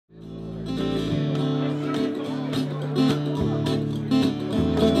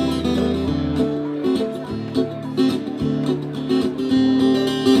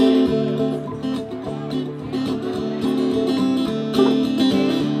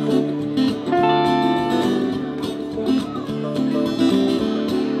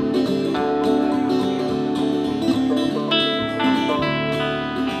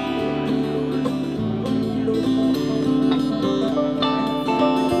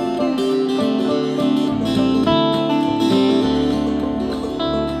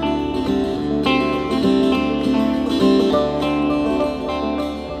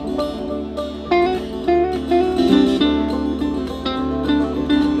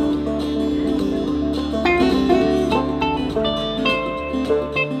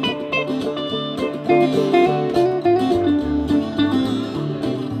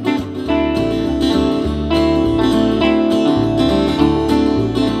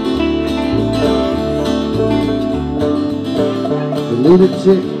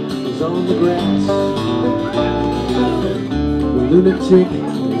lunatic is on the grass. The lunatic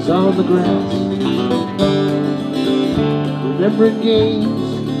is on the grass. Remembering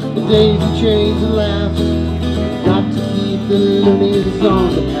games, the days and chains and laughs. Got to keep the loonies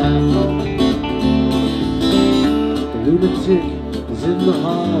on the path. The lunatic is in the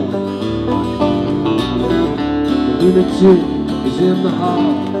hall. The lunatic is in the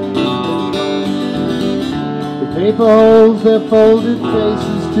hall. The paper holds their folded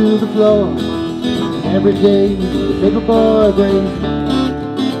faces to the floor. Every day the paper boy brings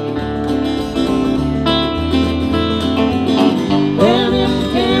and if the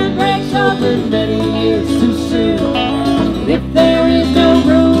can breaks open many years too soon, and if there is no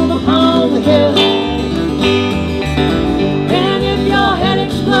room upon the hill, and if your head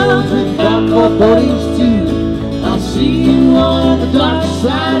explodes with dark forebodings too, I'll see you on the dark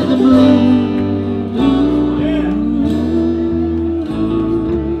side of the moon.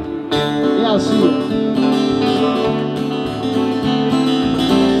 Yeah, I'll see you.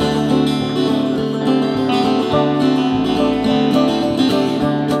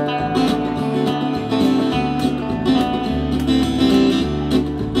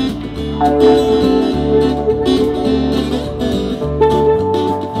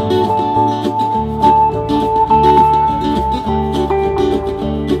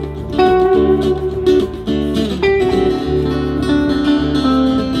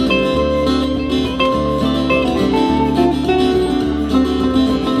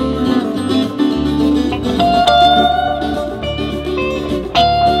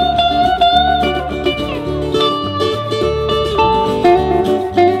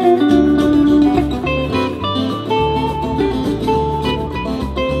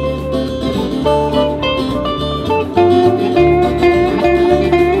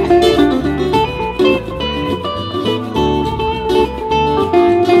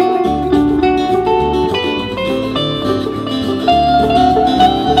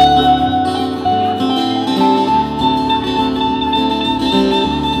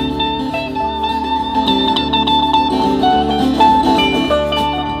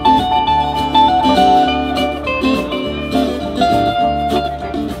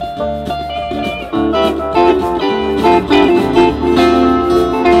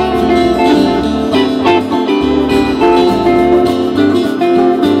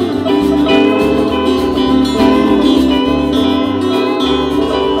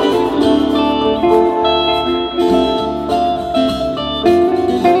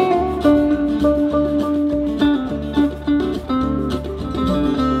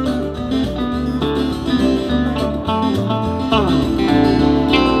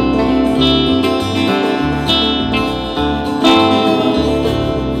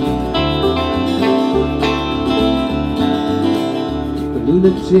 The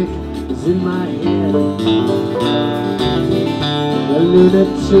lunatic is in my head. The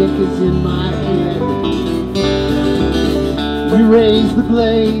lunatic is in my head. You raise the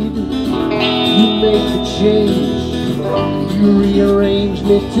blade, you make the change, you rearrange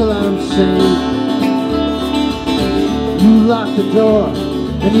me till I'm sane. You lock the door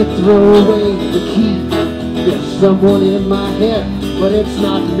and you throw away the key. There's someone in my head, but it's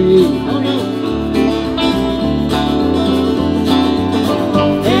not me.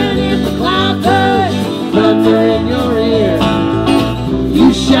 Thunder in your ear,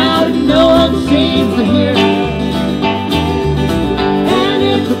 you shout and no one seems to hear. And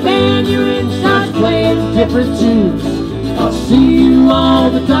if the band you're in starts playing different tunes, I'll see you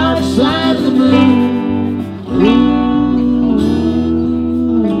on the dark side of the moon.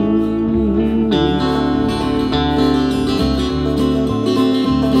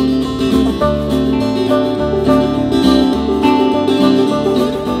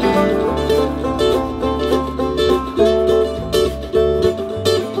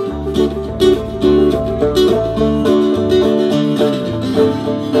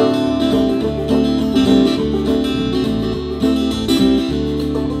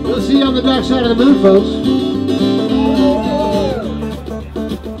 See you on the dark side of the moon, folks.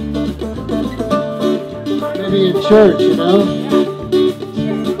 Maybe in church, you know.